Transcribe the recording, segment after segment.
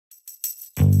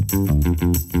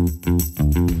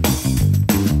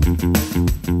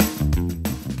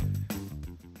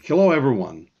Hello,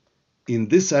 everyone. In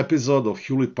this episode of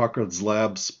Hewlett Packard's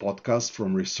Labs podcast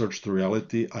From Research to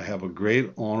Reality, I have a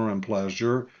great honor and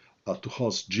pleasure to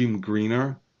host Jim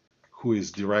Greener, who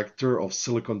is Director of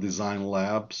Silicon Design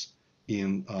Labs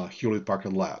in Hewlett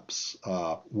Packard Labs.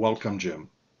 Welcome, Jim.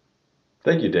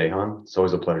 Thank you, Dehan. It's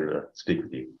always a pleasure to speak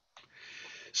with you.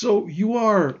 So you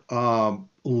are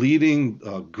leading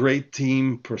a great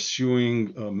team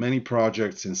pursuing many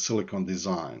projects in silicon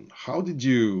design. How did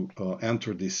you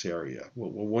enter this area?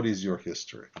 What is your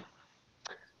history?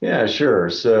 Yeah, sure.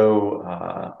 So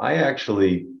I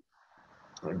actually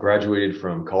graduated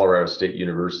from Colorado State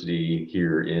University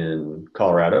here in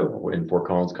Colorado, in Fort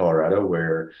Collins, Colorado,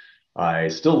 where I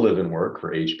still live and work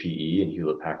for HPE and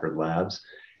Hewlett Packard Labs.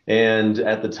 And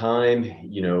at the time,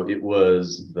 it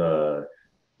was the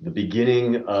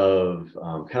beginning of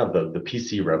kind of the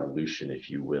PC revolution, if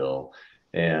you will,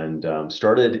 and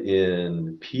started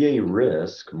in PA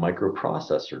RISC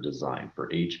microprocessor design for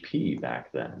HP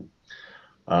back then.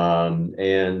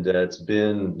 And it's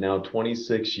been now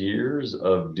 26 years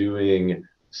of doing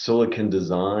silicon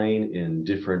design in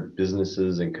different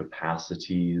businesses and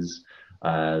capacities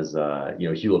as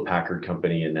Hewlett Packard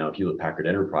Company and now Hewlett Packard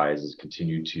Enterprise has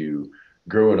continued to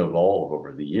grow and evolve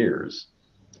over the years.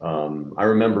 I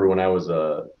remember when I was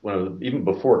even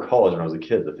before college, when I was a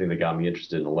kid, the thing that got me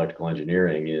interested in electrical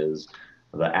engineering is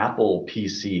the Apple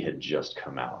PC had just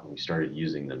come out and we started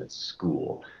using them at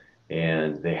school.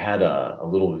 And they had a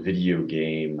little video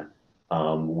game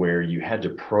where you had to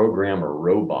program a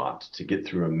robot to get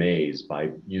through a maze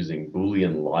by using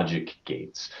Boolean logic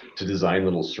gates to design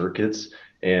little circuits.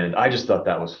 And I just thought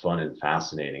that was fun and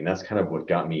fascinating. That's kind of what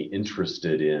got me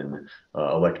interested in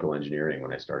electrical engineering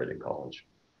when I started in college.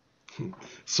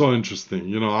 So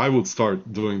interesting. I would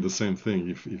start doing the same thing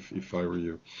if I were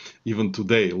you, even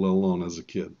today, let alone as a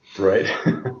kid. Right.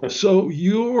 So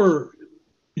you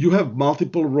have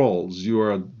multiple roles. You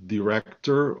are a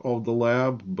director of the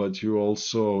lab, but you're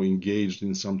also engaged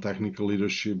in some technical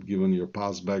leadership given your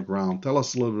past background. Tell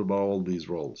us a little bit about all these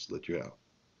roles that you have.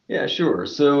 Yeah, sure.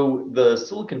 So the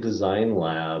Silicon Design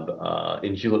Lab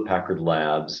in Hewlett Packard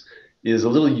Labs is a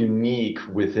little unique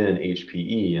within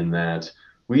HPE in that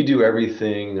we do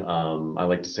everything, I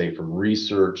like to say, from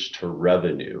research to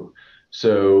revenue.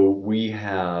 So we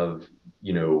have,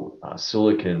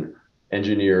 silicon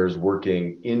engineers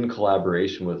working in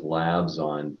collaboration with labs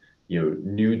on,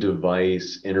 new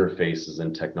device interfaces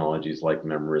and technologies like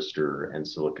memristor and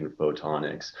silicon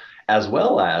photonics, as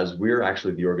well as we're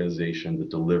actually the organization that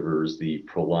delivers the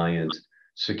ProLiant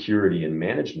security and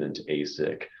management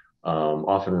ASIC,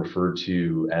 often referred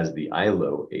to as the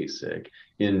ILO ASIC,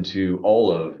 into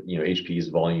all of HP's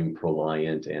volume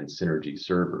ProLiant and Synergy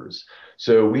servers.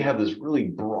 So we have this really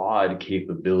broad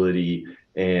capability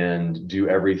and do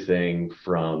everything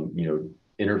from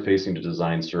interfacing to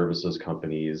design services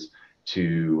companies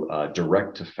to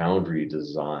direct to foundry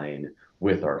design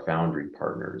with our foundry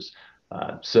partners.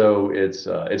 So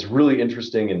it's really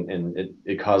interesting and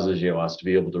it causes us to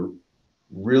be able to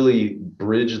really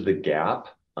bridge the gap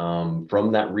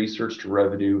from that research to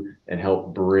revenue and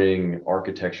help bring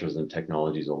architectures and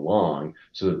technologies along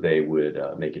so that they would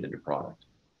make it into product.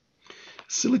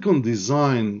 Silicon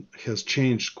design has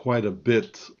changed quite a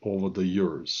bit over the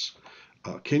years.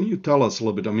 Can you tell us a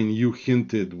little bit? I mean, you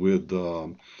hinted with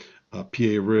PA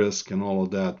RISC and all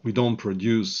of that. We don't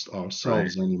produce Right.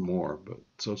 ourselves anymore. But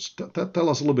so tell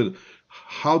us a little bit.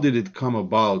 How did it come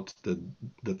about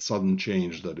that sudden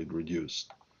change that it reduced?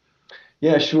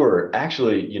 Yeah, sure.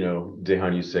 Actually,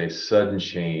 Dehan, you say sudden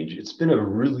change. It's been a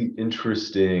really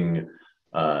interesting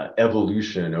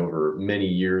evolution over many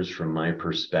years from my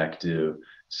perspective.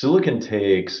 Silicon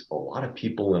takes a lot of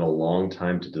people and a long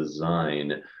time to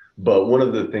design, but one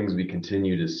of the things we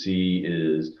continue to see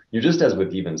is, just as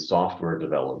with even software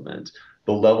development,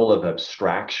 the level of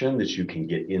abstraction that you can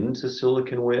get into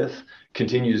silicon with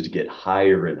continues to get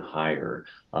higher and higher.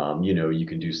 You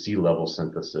can do C-level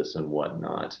synthesis and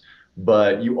whatnot.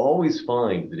 But you always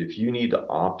find that if you need to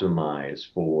optimize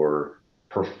for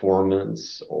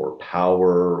performance or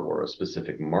power or a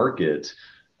specific market,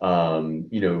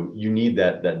 you need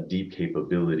that deep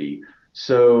capability.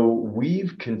 So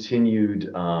we've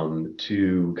continued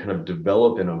to kind of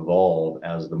develop and evolve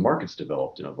as the markets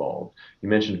developed and evolved. You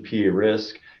mentioned PA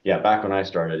RISC. Yeah, back when I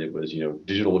started, it was,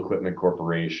 Digital Equipment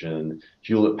Corporation,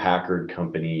 Hewlett Packard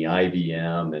Company,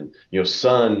 IBM, and,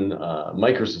 Sun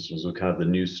Microsystems was kind of the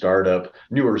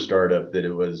newer startup that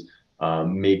it was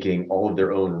making all of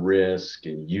their own RISC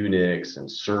and Unix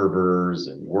and servers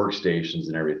and workstations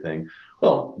and everything.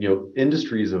 Well,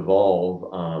 industries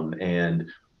evolve, and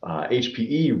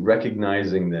HPE,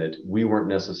 recognizing that we weren't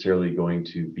necessarily going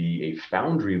to be a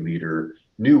foundry leader,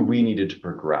 knew we needed to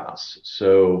progress.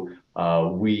 So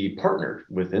we partnered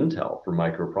with Intel for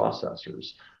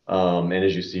microprocessors. And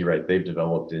as you see, right, they've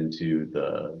developed into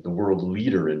the world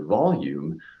leader in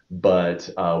volume, but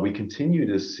we continue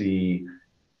to see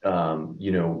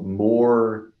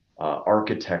more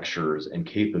architectures and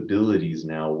capabilities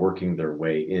now working their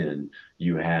way in.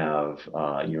 You have,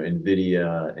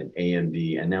 NVIDIA and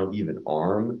AMD, and now even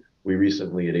ARM. We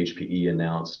recently at HPE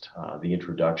announced the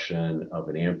introduction of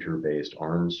an Ampere-based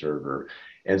ARM server.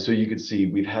 And so you could see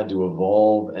we've had to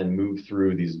evolve and move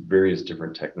through these various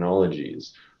different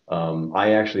technologies.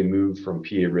 I actually moved from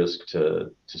PA RISC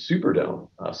to Superdome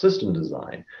system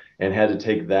design and had to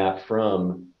take that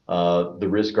from the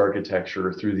RISC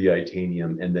architecture through the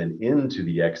Itanium and then into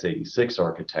the x86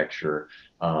 architecture,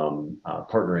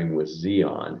 partnering with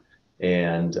Xeon.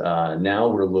 And now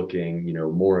we're looking,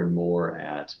 more and more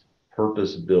at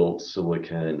purpose-built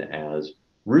silicon as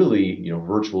really,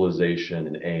 virtualization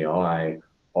and AI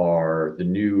are the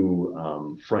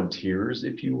new frontiers,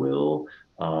 if you will,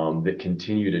 that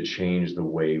continue to change the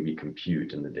way we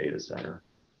compute in the data center.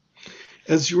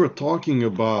 As you were talking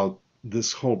about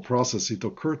this whole process, it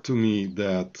occurred to me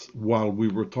that while we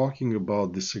were talking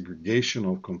about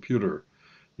disaggregation of computer,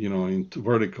 into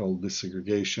vertical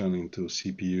disaggregation into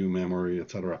CPU, memory,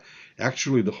 etc.,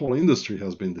 actually the whole industry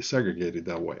has been disaggregated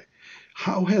that way.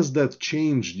 How has that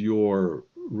changed your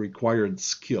required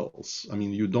skills? I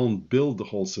mean, you don't build the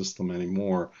whole system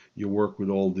anymore. You work with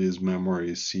all these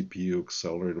memories, CPU,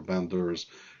 accelerator vendors.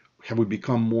 Have we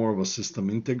become more of a system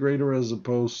integrator as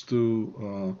opposed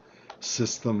to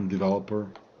system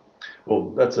developer?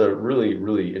 Well, that's a really,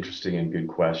 really interesting and good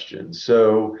question.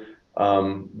 So,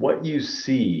 what you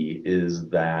see is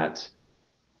that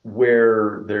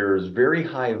where there's very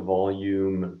high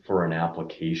volume for an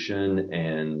application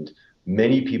and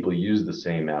many people use the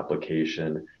same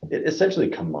application, it essentially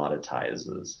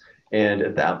commoditizes. And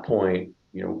at that point,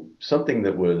 something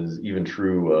that was even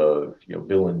true of,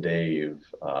 Bill and Dave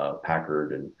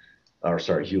Packard and or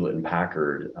sorry, Hewlett and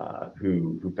Packard,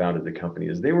 who founded the company,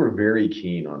 is they were very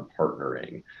keen on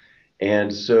partnering.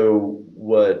 And so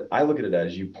what I look at it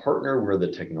as, you partner where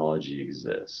the technology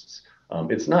exists.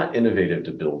 It's not innovative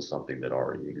to build something that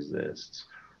already exists.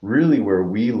 Really, where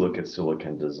we look at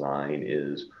silicon design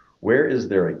is where is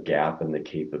there a gap in the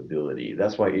capability?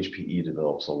 That's why HPE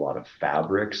develops a lot of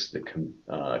fabrics that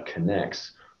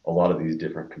connects a lot of these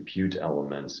different compute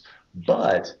elements,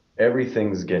 but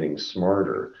everything's getting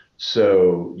smarter.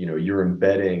 So, you're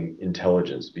embedding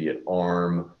intelligence, be it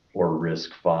ARM or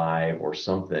RISC-V or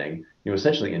something,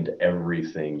 essentially into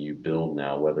everything you build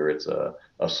now, whether it's a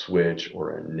switch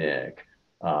or a NIC.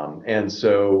 And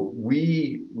so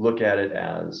we look at it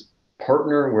as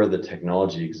partner where the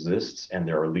technology exists and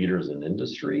there are leaders in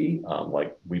industry.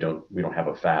 Like we don't have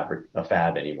a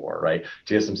fab anymore, right?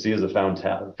 TSMC is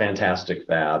a fantastic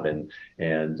fab, and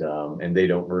they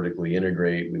don't vertically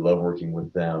integrate. We love working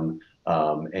with them.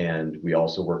 And we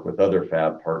also work with other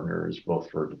fab partners, both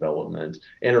for development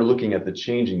and are looking at the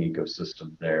changing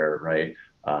ecosystem there, right?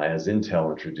 As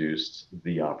Intel introduced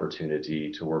the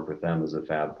opportunity to work with them as a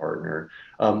fab partner.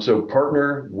 So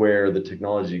partner where the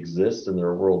technology exists and there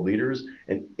are world leaders,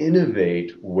 and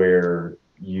innovate where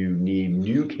you need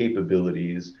new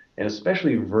capabilities and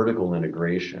especially vertical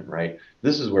integration, right?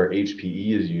 This is where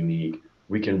HPE is unique.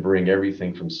 We can bring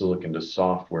everything from silicon to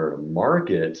software to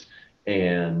market,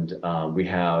 and we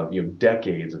have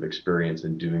decades of experience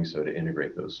in doing so to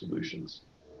integrate those solutions.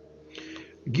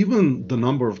 Given the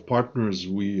number of partners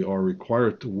we are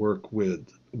required to work with,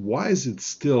 why is it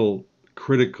still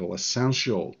critical,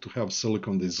 essential to have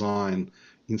silicon design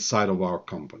inside of our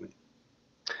company?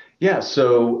 Yeah,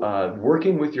 so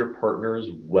working with your partners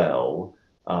well,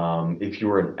 if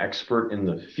you're an expert in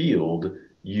the field,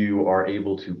 you are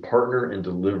able to partner and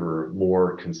deliver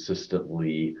more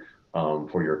consistently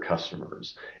for your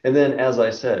customers. And then, as I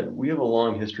said, we have a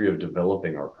long history of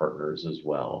developing our partners as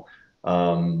well.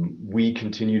 We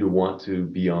continue to want to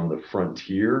be on the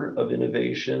frontier of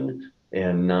innovation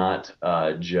and not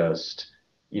just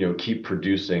keep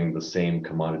producing the same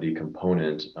commodity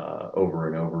component over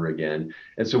and over again.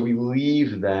 And so we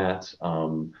leave that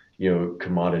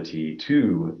commodity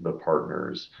to the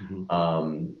partners.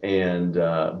 Mhm. And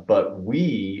but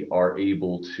we are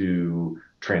able to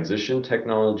transition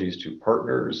technologies to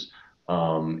partners,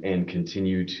 and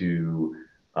continue to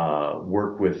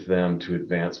work with them to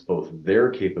advance both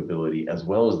their capability as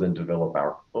well as then develop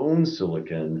our own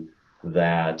silicon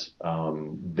that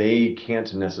they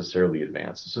can't necessarily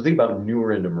advance. So think about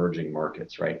newer and emerging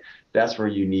markets, right? That's where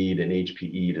you need an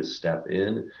HPE to step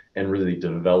in and really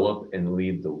develop and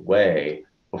lead the way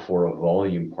before a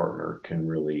volume partner can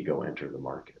really go enter the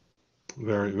market.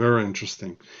 Very, very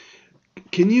interesting.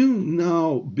 Can you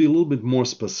now be a little bit more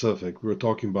specific? We're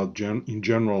talking about in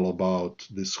general about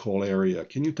this whole area.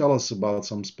 Can you tell us about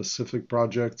some specific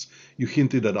projects? You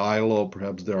hinted at ILO,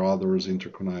 perhaps there are others,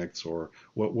 interconnects, or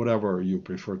whatever you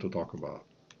prefer to talk about.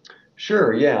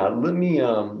 Sure, yeah. Let me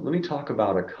talk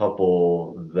about a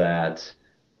couple that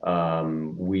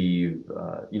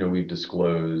we've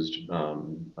disclosed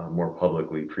more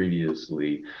publicly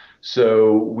previously.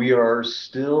 So we are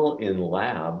still in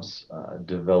labs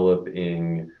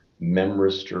developing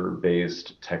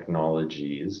memristor-based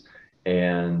technologies,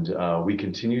 and we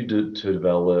continue to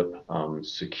develop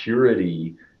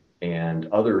security and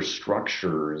other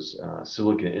structures,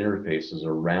 silicon interfaces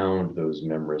around those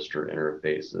memristor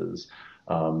interfaces.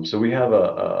 So we have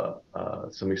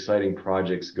some exciting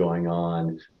projects going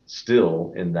on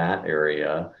still in that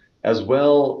area. As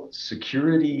well,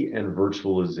 security and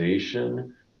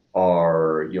virtualization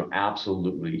are,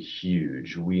 absolutely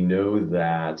huge. We know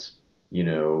that,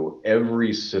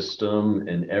 every system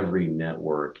and every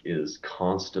network is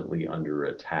constantly under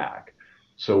attack.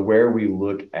 So where we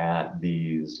look at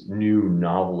these new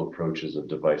novel approaches of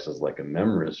devices like a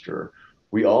memristor,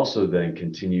 we also then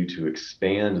continue to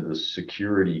expand the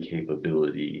security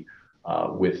capability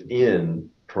within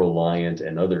ProLiant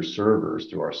and other servers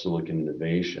through our silicon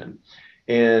innovation.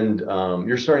 And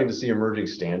you're starting to see emerging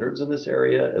standards in this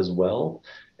area as well.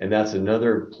 And that's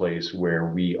another place where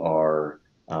we are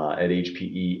at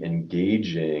HPE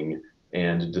engaging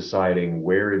and deciding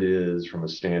where it is from a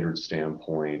standard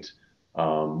standpoint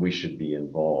we should be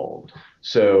involved.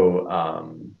 So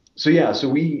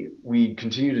we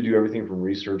continue to do everything from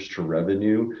research to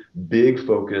revenue, big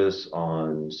focus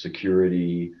on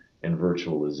security and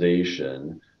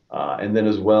virtualization. And then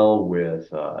as well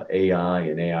with AI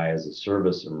and AI as a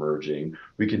service emerging,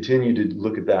 we continue to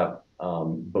look at that,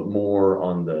 but more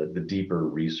on the deeper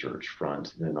research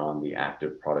front than on the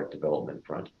active product development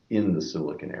front in the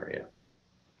silicon area.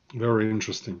 Very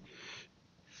interesting.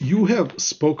 You have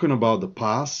spoken about the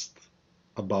past,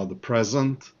 about the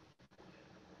present.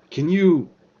 Can you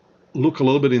look a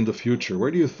little bit in the future?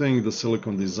 Where do you think the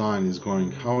silicon design is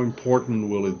going? How important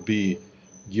will it be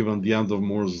given the end of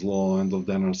Moore's law, end of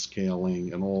Denner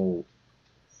scaling, and all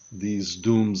these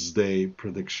doomsday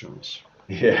predictions?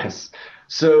 Yes.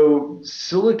 So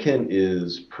silicon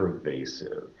is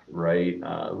pervasive, right?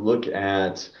 Look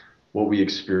at what we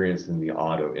experienced in the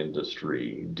auto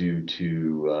industry due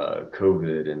to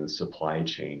COVID and supply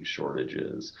chain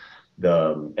shortages.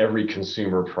 Every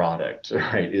consumer product,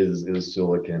 right, is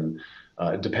silicon.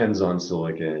 Depends on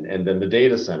silicon, and then the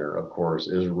data center, of course,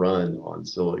 is run on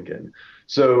silicon.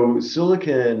 So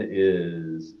silicon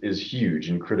is huge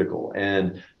and critical,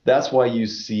 and that's why you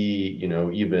see,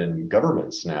 even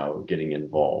governments now getting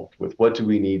involved with what do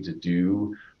we need to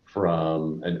do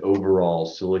from an overall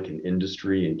silicon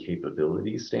industry and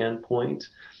capability standpoint.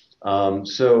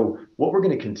 So what we're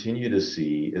going to continue to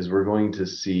see is we're going to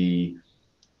see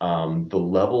the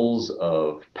levels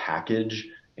of package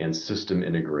and system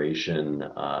integration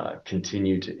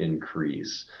continue to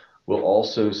increase. We'll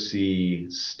also see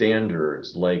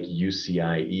standards like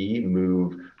UCIe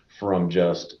move from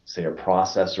just, say, a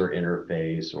processor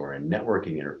interface or a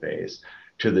networking interface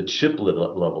to the chiplet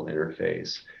level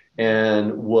interface.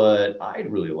 And what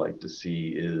I'd really like to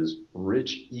see is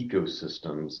rich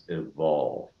ecosystems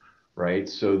evolve, right?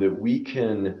 So that we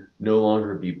can no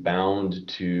longer be bound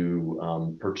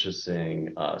to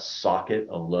purchasing a socket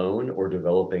alone or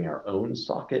developing our own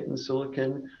socket in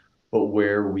silicon, but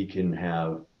where we can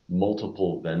have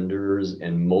multiple vendors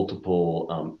and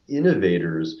multiple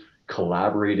innovators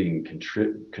collaborating and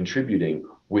contributing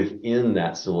within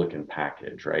that silicon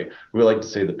package, right? We like to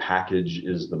say the package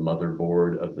is the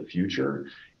motherboard of the future.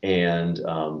 And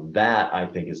that I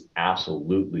think is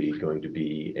absolutely going to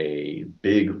be a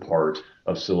big part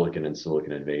of silicon and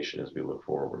silicon innovation as we look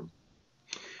forward.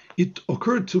 It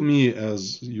occurred to me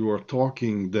as you were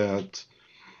talking that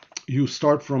you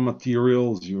start from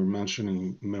materials. You're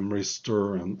mentioning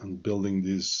memristor and building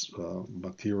these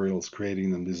materials,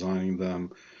 creating and designing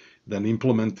them, then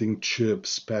implementing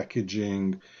chips,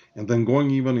 packaging, and then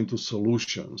going even into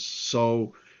solutions.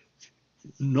 So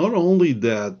not only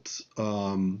that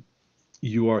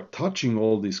you are touching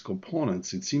all these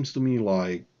components, it seems to me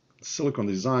like silicon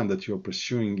design that you're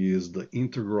pursuing is the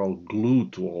integral glue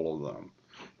to all of them.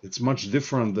 It's much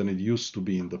different than it used to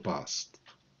be in the past.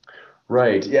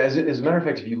 Right. Yeah. As a matter of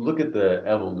fact, if you look at the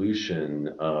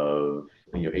evolution of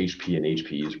HP and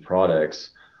HPE's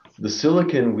products, the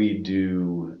silicon we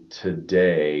do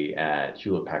today at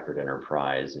Hewlett Packard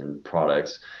Enterprise and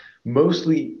products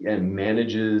mostly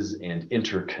manages and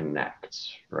interconnects,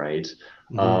 right?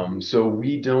 Hmm. So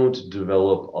we don't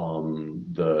develop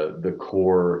the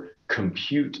core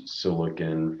compute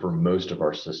silicon for most of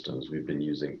our systems. We've been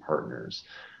using partners.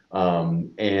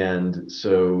 And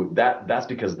so that's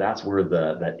because that's where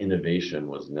that innovation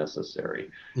was necessary.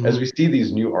 As we Hmm. see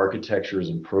these new architectures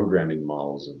and programming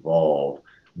models evolve,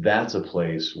 that's a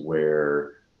place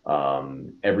where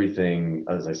everything,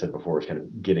 as I said before, is kind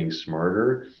of getting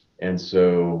smarter. And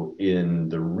so in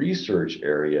the research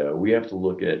area, we have to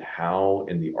look at how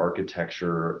in the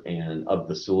architecture and of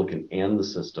the silicon and the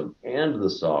system and the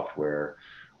software,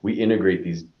 we integrate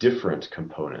these different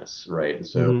components, right? And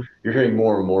so Hmm. you're hearing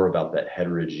more and more about that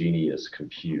heterogeneous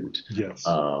compute. Yes.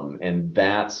 And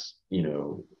that's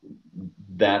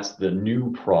the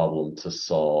new problem to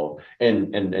solve.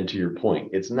 And to your point,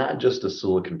 it's not just a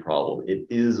silicon problem, it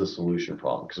is a solution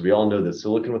problem because we all know that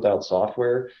silicon without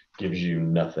software gives you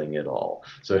nothing at all.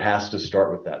 So it has to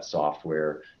start with that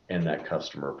software and that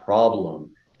customer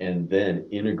problem and then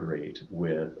integrate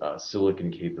with silicon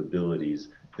capabilities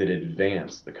that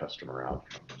advance the customer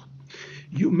outcome.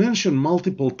 You mentioned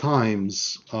multiple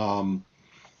times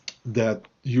that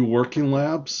you work in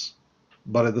labs,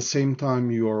 but at the same time,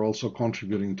 you are also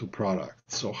contributing to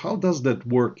products. So, how does that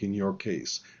work in your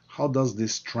case? How does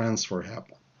this transfer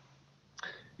happen?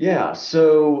 Yeah,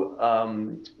 so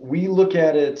we look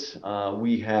at it,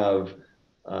 we have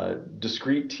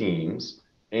discrete teams,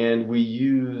 and we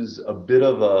use a bit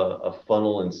of a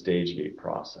funnel and stage gate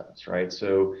process, right?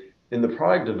 So in the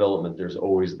product development, there's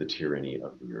always the tyranny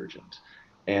of the urgent.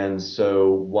 And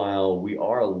so while we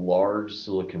are a large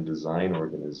silicon design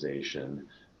organization,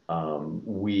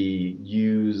 we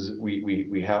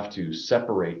have to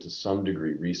separate to some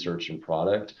degree research and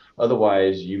product.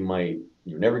 Otherwise, you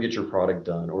never get your product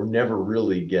done or never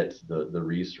really get the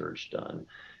research done.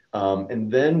 And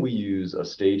then we use a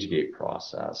stage gate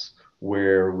process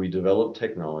where we develop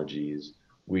technologies,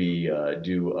 we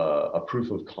do a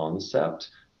proof of concept,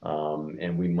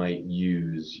 and we might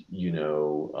use,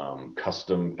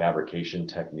 custom fabrication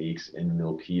techniques in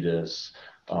Milpitas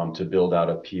to build out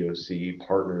a POC,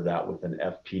 partner that with an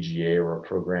FPGA or a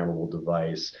programmable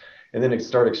device, and then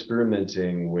start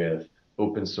experimenting with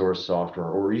open source software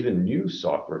or even new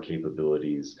software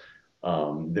capabilities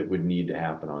that would need to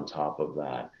happen on top of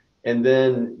that. And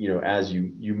then, as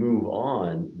you move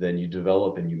on, then you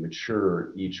develop and you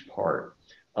mature each part,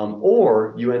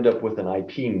 or you end up with an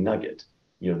IP nugget.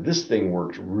 This thing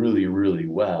worked really, really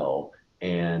well,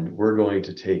 and we're going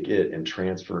to take it and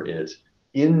transfer it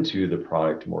into the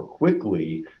product more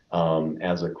quickly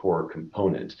as a core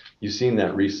component. You've seen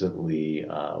that recently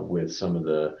with some of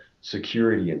the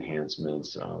security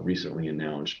enhancements recently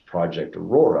announced Project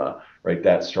Aurora, right?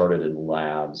 That started in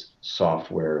labs,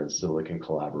 software, and silicon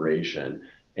collaboration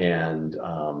and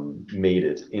made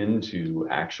it into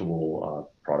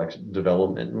actual product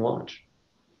development and launch.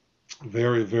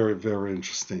 Very, very, very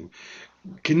interesting.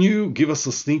 Can you give us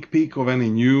a sneak peek of any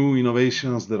new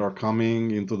innovations that are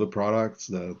coming into the products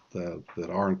that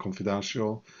aren't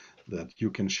confidential that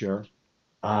you can share?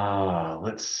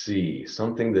 Let's see,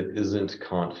 something that isn't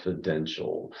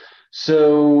confidential.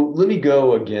 So let me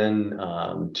go again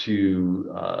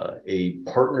to a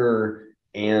partner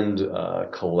and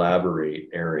collaborate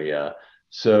area.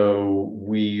 So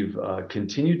we've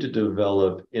continued to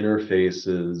develop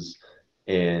interfaces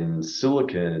in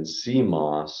silicon and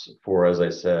CMOS for, as I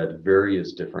said,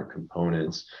 various different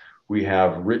components. We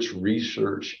have rich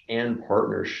research and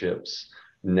partnerships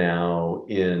now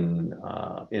in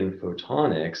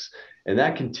photonics, and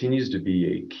that continues to be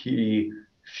a key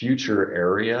future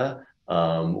area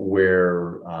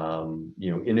where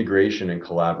integration and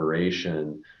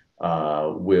collaboration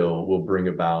will bring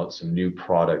about some new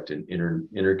product and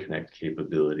interconnect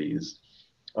capabilities.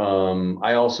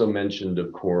 I also mentioned,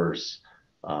 of course,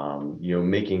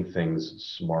 making things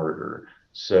smarter.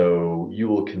 So you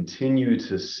will continue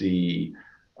to see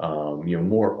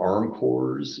more ARM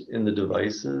cores in the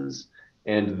devices.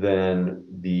 And then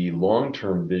the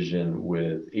long-term vision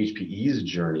with HPE's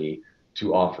journey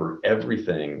to offer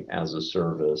everything as a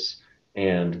service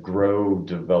and grow,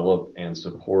 develop, and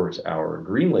support our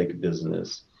GreenLake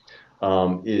business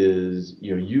is,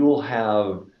 you'll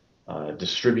have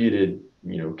distributed,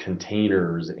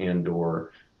 containers and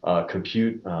or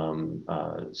compute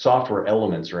software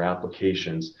elements or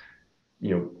applications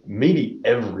maybe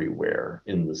everywhere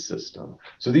in the system.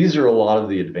 So these are a lot of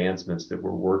the advancements that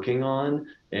we're working on,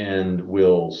 and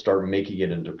we'll start making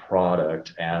it into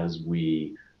product as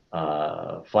we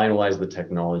finalize the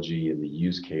technology and the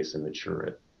use case and mature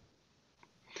it.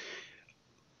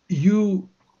 You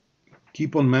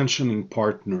keep on mentioning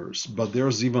partners, but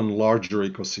there's even larger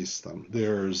ecosystem.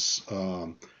 There's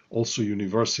also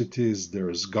universities,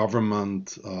 there's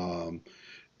government,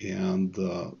 and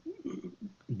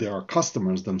there are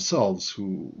customers themselves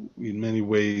who in many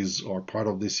ways are part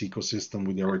of this ecosystem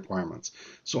with their requirements.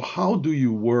 So how do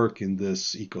you work in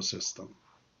this ecosystem?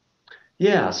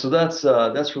 Yeah, so that's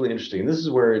really interesting. This is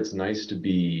where it's nice to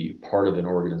be part of an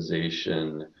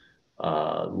organization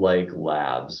like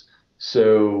Labs.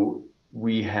 So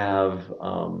we have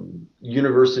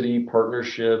university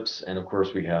partnerships, and of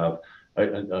course we have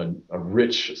a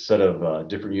rich set of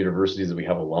different universities that we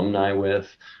have alumni with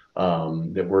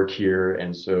that work here,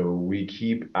 and so we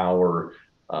keep our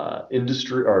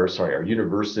our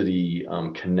university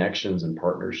connections and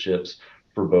partnerships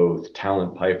for both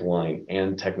talent pipeline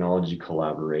and technology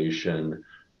collaboration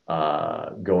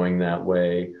going that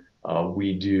way.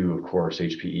 We do, of course,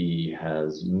 HPE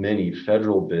has many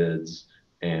federal bids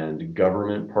and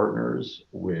government partners,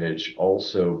 which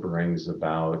also brings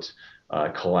about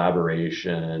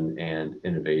collaboration and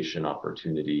innovation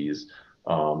opportunities.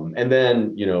 And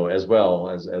then, as well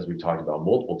as we've talked about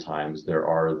multiple times, there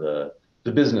are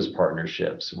the business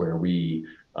partnerships where we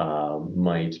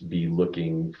might be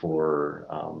looking for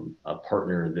a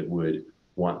partner that would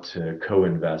want to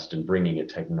co-invest in bringing a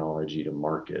technology to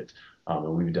market.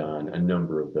 And we've done a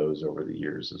number of those over the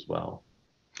years as well.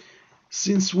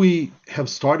 Since we have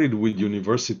started with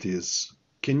universities,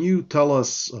 can you tell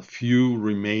us a few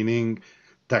remaining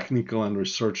technical and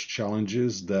research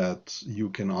challenges that you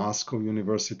can ask of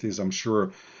universities? I'm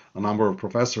sure a number of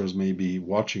professors may be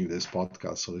watching this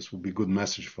podcast, so this would be a good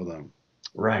message for them.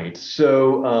 Right.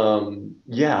 So,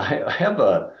 yeah,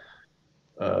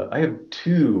 I have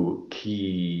two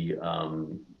key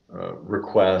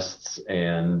requests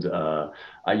and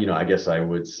I guess I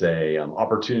would say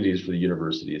opportunities for the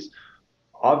universities.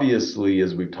 Obviously,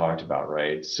 as we've talked about,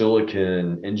 right,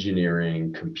 silicon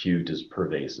engineering, compute is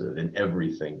pervasive in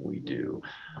everything we do.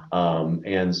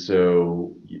 And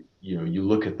so, you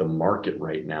look at the market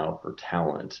right now for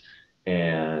talent,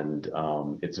 and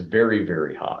it's very,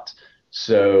 very hot.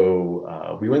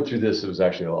 So we went through this. It was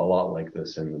actually a lot like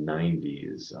this in the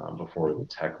 90s before the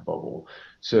tech bubble.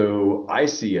 So I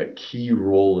see a key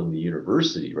role in the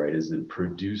university, right, is in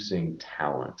producing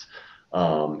talent,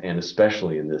 and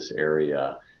especially in this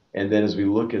area. And then as we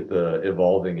look at the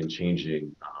evolving and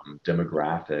changing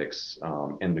demographics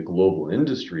and the global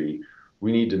industry,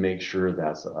 we need to make sure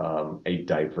that's a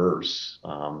diverse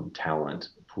talent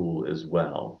pool as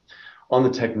well. On the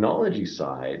technology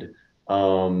side,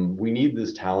 we need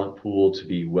this talent pool to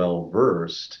be well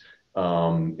versed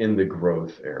in the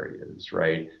growth areas,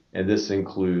 right? And this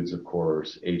includes, of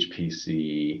course,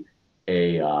 HPC,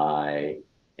 AI,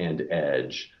 and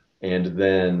edge. And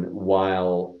then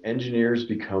while engineers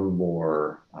become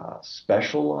more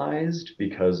specialized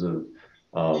because of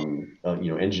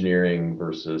engineering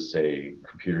versus, say,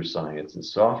 computer science and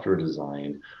software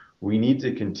design, we need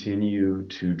to continue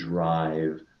to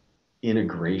drive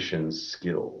integration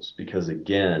skills because,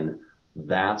 again,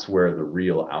 that's where the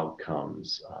real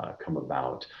outcomes come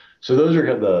about. So those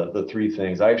are the three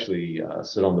things. I actually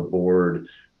sit on the board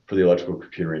for the electrical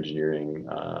computer engineering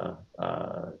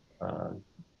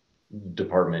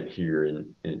department here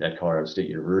at Colorado State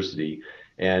University.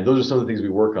 And those are some of the things we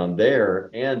work on there.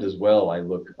 And as well, I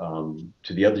look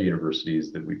to the other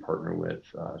universities that we partner with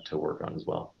to work on as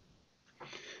well.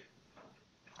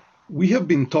 We have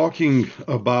been talking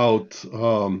about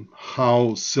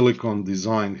how silicon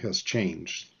design has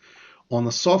changed. On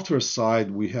the software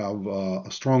side, we have a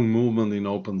strong movement in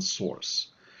open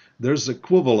source. There's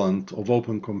equivalent of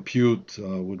open compute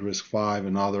with RISC-V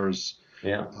and others.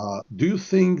 Yeah. Do you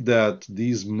think that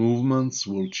these movements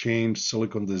will change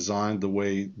silicon design the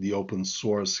way the open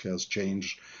source has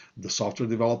changed the software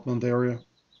development area?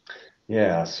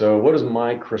 Yeah. So what does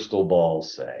my crystal ball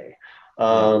say?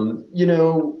 Yeah.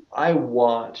 I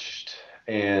watched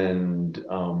and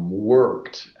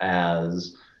worked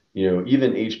as,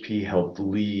 even HP helped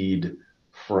lead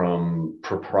from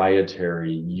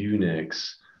proprietary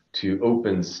Unix to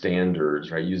open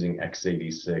standards, right, using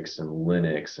x86 and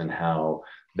Linux, and how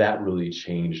that really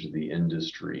changed the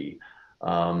industry.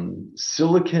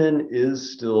 Silicon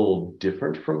is still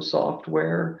different from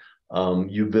software.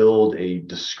 You build a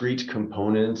discrete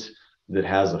component that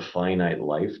has a finite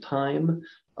lifetime.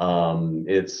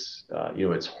 It's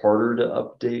harder to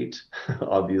update,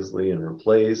 obviously, and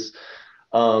replace.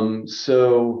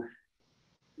 So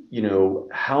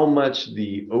how much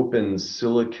the open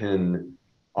silicon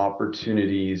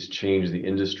opportunities change the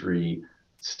industry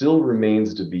still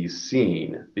remains to be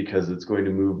seen because it's going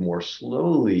to move more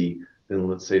slowly than,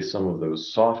 let's say, some of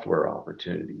those software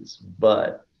opportunities.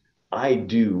 But I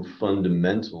do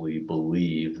fundamentally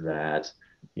believe that,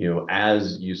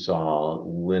 as you saw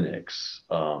Linux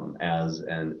as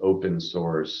an open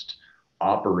sourced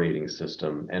operating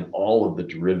system and all of the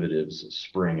derivatives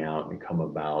spring out and come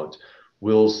about,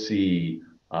 we'll see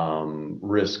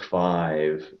RISC-V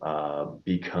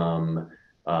become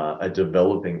a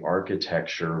developing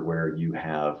architecture where you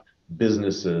have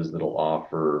businesses that'll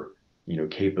offer,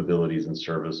 capabilities and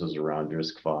services around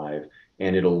RISC-V,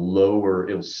 and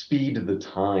it'll speed the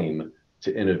time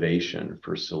to innovation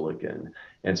for silicon.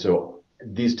 And so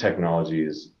these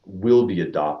technologies will be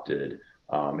adopted.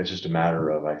 It's just a matter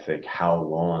of, I think, how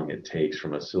long it takes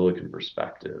from a silicon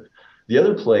perspective. The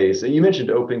other place, and you mentioned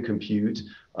open compute.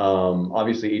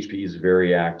 Obviously, HPE is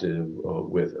very active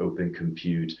with open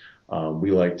compute.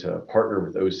 We like to partner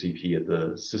with OCP at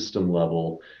the system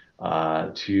level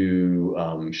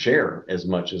to share as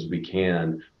much as we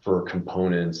can for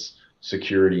components,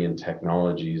 security, and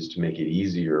technologies to make it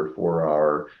easier for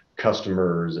our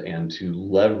customers and to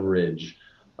leverage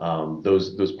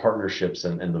those partnerships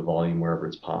and the volume wherever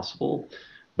it's possible.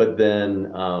 But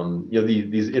then,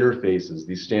 these interfaces,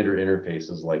 these standard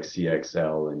interfaces like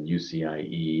CXL and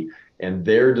UCIe, and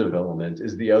their development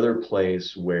is the other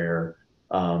place where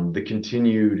the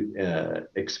continued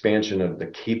expansion of the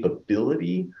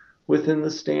capability within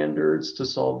the standards to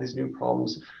solve these new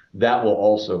problems, that will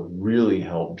also really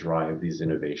help drive these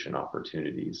innovation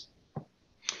opportunities.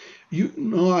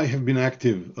 I have been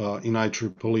active in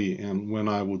IEEE, and when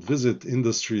I would visit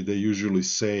industry, they usually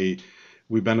say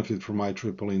we benefit from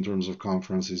IEEE in terms of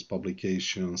conferences,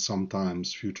 publications,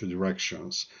 sometimes future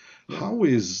directions. How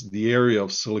is the area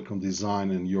of silicon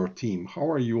design and your team? How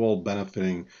are you all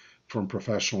benefiting from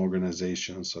professional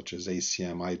organizations such as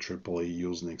ACM, IEEE,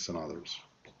 Usenix, and others?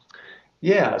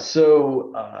 Yeah,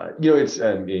 so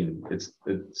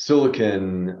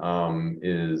silicon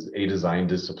is a design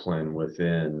discipline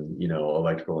within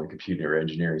electrical and computing or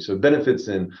engineering. So it benefits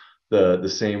in the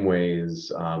same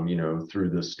ways, through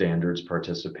the standards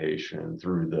participation,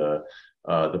 through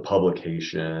the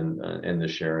publication and the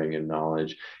sharing of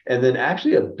knowledge, and then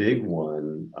actually a big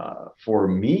one for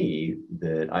me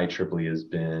that IEEE has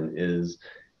been is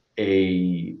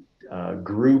a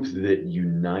group that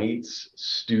unites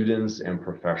students and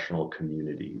professional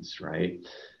communities, right?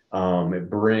 It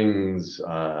brings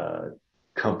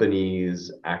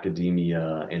companies,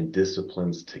 academia, and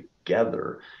disciplines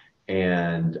together.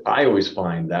 And I always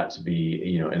find that to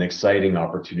be, an exciting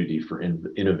opportunity for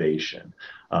innovation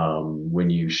when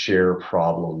you share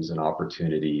problems and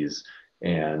opportunities.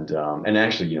 And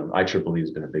actually, IEEE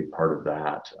has been a big part of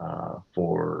that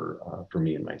for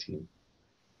me and my team.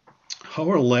 How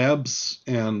are labs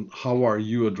and how are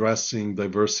you addressing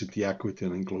diversity, equity,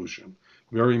 and inclusion?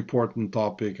 Very important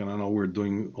topic, and I know we're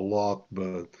doing a lot,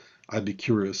 but I'd be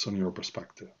curious on your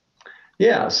perspective.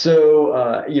 Yeah, so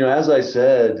as I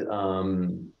said,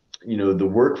 the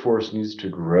workforce needs to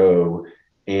grow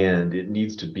and it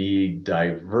needs to be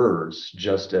diverse,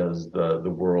 just as the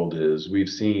world is. We've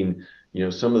seen,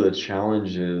 some of the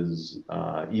challenges,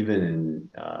 even in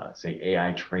say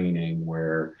AI training,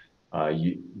 where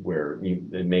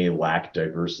it may lack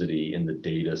diversity in the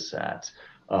data set.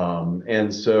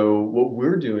 And so what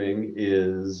we're doing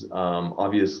is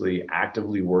obviously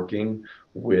actively working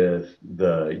with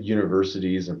the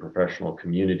universities and professional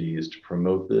communities to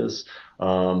promote this.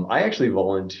 I actually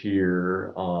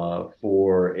volunteer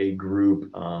for a group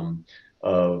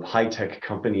of high-tech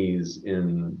companies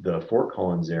in the Fort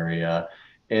Collins area,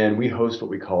 and we host what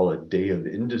we call a Day of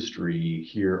Industry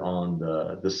here on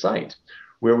the site,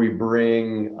 where we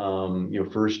bring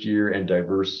first year and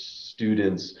diverse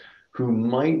students who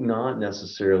might not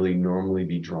necessarily normally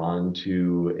be drawn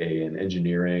to an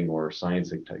engineering or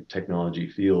science and technology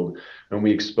field. And we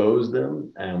expose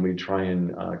them and we try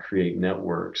and create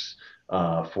networks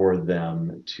for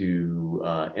them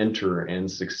to enter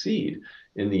and succeed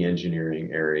in the engineering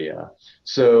area.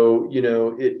 So,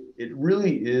 it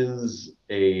really is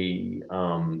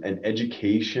an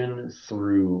education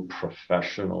through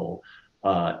professional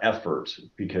effort,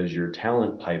 because your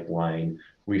talent pipeline,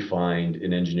 we find,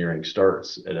 in engineering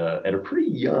starts at a pretty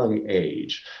young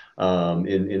age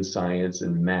in science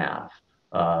and math.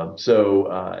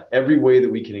 So every way that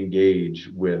we can engage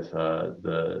with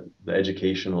the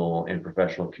educational and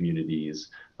professional communities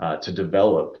to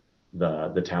develop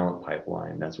the talent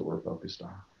pipeline. That's what we're focused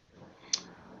on.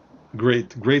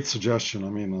 Great suggestion. I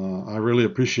mean, I really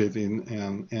appreciate it,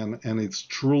 and it's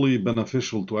truly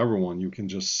beneficial to everyone. You can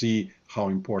just see how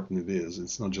important it is.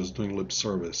 It's not just doing lip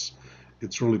service.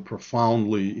 It's really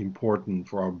profoundly important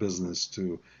for our business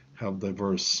to have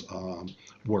diverse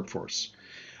workforce.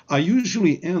 I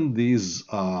usually end these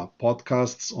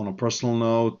podcasts on a personal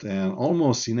note, and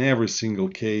almost in every single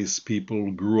case, people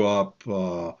grew up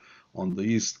on the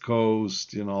East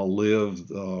Coast,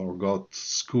 lived or got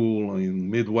school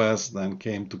in Midwest, then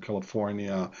came to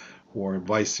California, or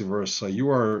vice versa. You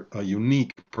are a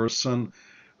unique person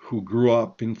who grew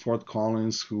up in Fort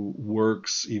Collins, who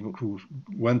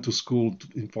went to school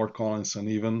in Fort Collins, and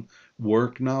even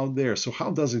work now there. So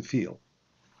how does it feel?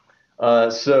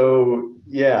 So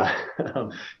yeah,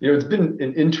 it's been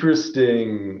an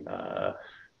interesting,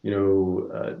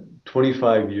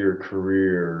 25-year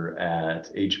career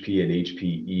at HP and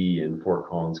HPE in Fort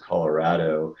Collins,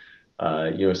 Colorado.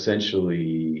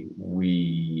 Essentially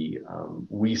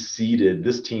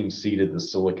this team seeded the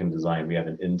silicon design. We have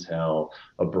an Intel,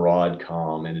 a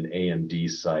Broadcom, and an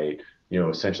AMD site,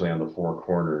 essentially on the four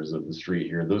corners of the street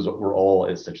here. Those were all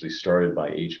essentially started by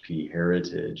HP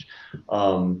heritage.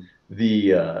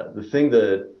 The thing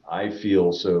that I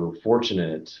feel so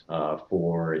fortunate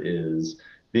for is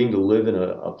being to live in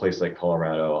a place like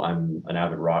Colorado. I'm an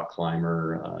avid rock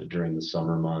climber during the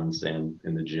summer months and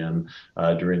in the gym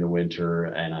during the winter,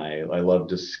 and I love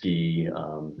to ski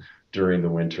during the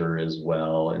winter as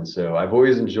well. And so I've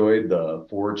always enjoyed the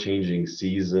four changing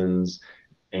seasons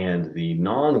and the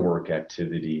non-work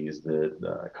activities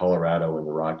that Colorado and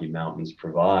the Rocky Mountains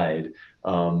provide.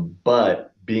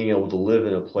 But being able to live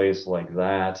in a place like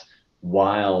that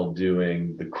while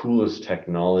doing the coolest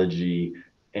technology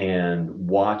and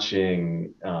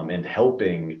watching and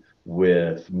helping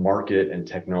with market and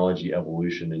technology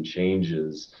evolution and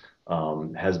changes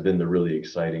has been the really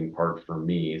exciting part for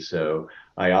me. So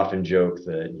I often joke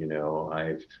that,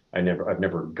 I've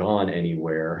never gone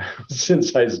anywhere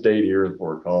since I stayed here in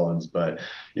Fort Collins, but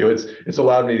it's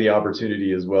allowed me the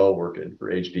opportunity as well, working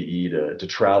for HPE, to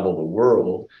travel the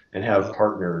world and have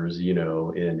partners,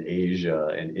 in Asia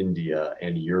and India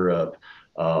and Europe.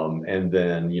 And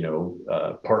then,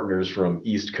 partners from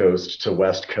East Coast to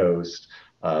West Coast,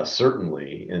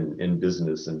 certainly in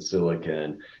business and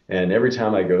silicon. And every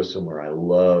time I go somewhere, I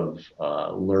love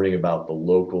learning about the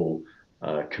local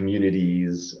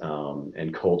communities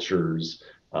and cultures.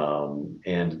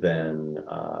 And then,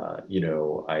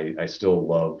 I still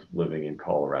love living in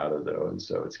Colorado, though, and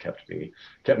so it's kept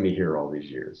me here all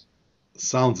these years.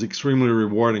 Sounds extremely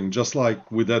rewarding. Just like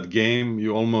with that game,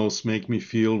 you almost make me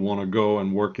feel want to go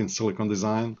and work in silicon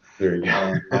design. There you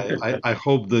I, go. I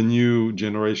hope the new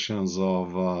generations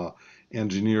of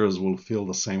engineers will feel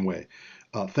the same way.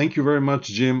 Thank you very much,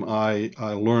 Jim. I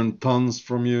learned tons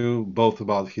from you, both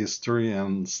about history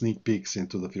and sneak peeks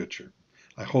into the future.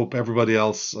 I hope everybody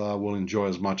else will enjoy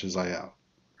as much as I have.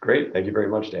 Great. Thank you very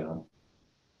much, Dan.